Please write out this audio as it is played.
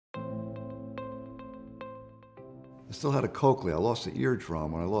I still had a cochlea. I lost the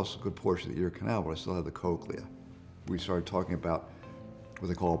eardrum and I lost a good portion of the ear canal, but I still had the cochlea. We started talking about what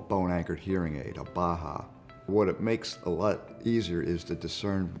they call a bone-anchored hearing aid, a BAHA. What it makes a lot easier is to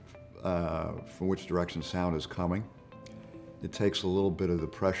discern from which direction sound is coming. It takes a little bit of the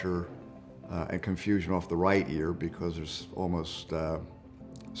pressure and confusion off the right ear because there's almost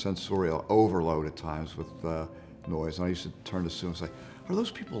sensorial overload at times with noise. And I used to turn to Sue and say, "Are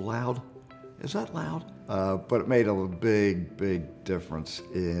those people loud? Is that loud?" But it made a big difference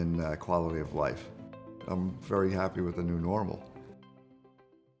in quality of life. I'm very happy with the new normal.